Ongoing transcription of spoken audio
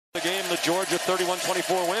the game, the Georgia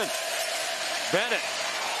 31-24 win. Bennett,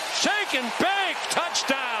 shake and bake,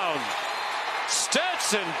 touchdown!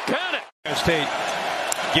 Stetson Bennett. State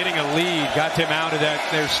getting a lead got them out of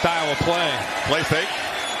their style of play. Play fake,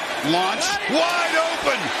 launch, wide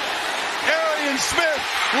open. Arian Smith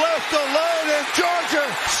left alone, and Georgia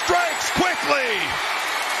strikes quickly.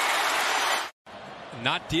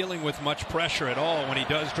 Not dealing with much pressure at all when he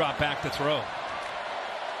does drop back to throw.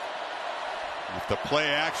 With the play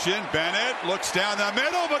action, Bennett looks down the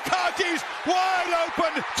middle. McConkey's wide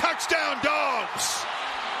open. Touchdown, Dogs.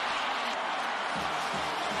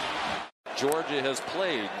 Georgia has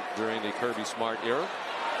played during the Kirby Smart era.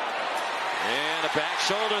 And a back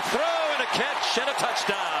shoulder throw and a catch and a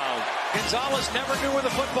touchdown. Gonzalez never knew where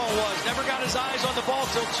the football was. Never got his eyes on the ball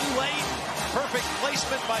till too late. Perfect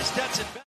placement by Stetson Bennett.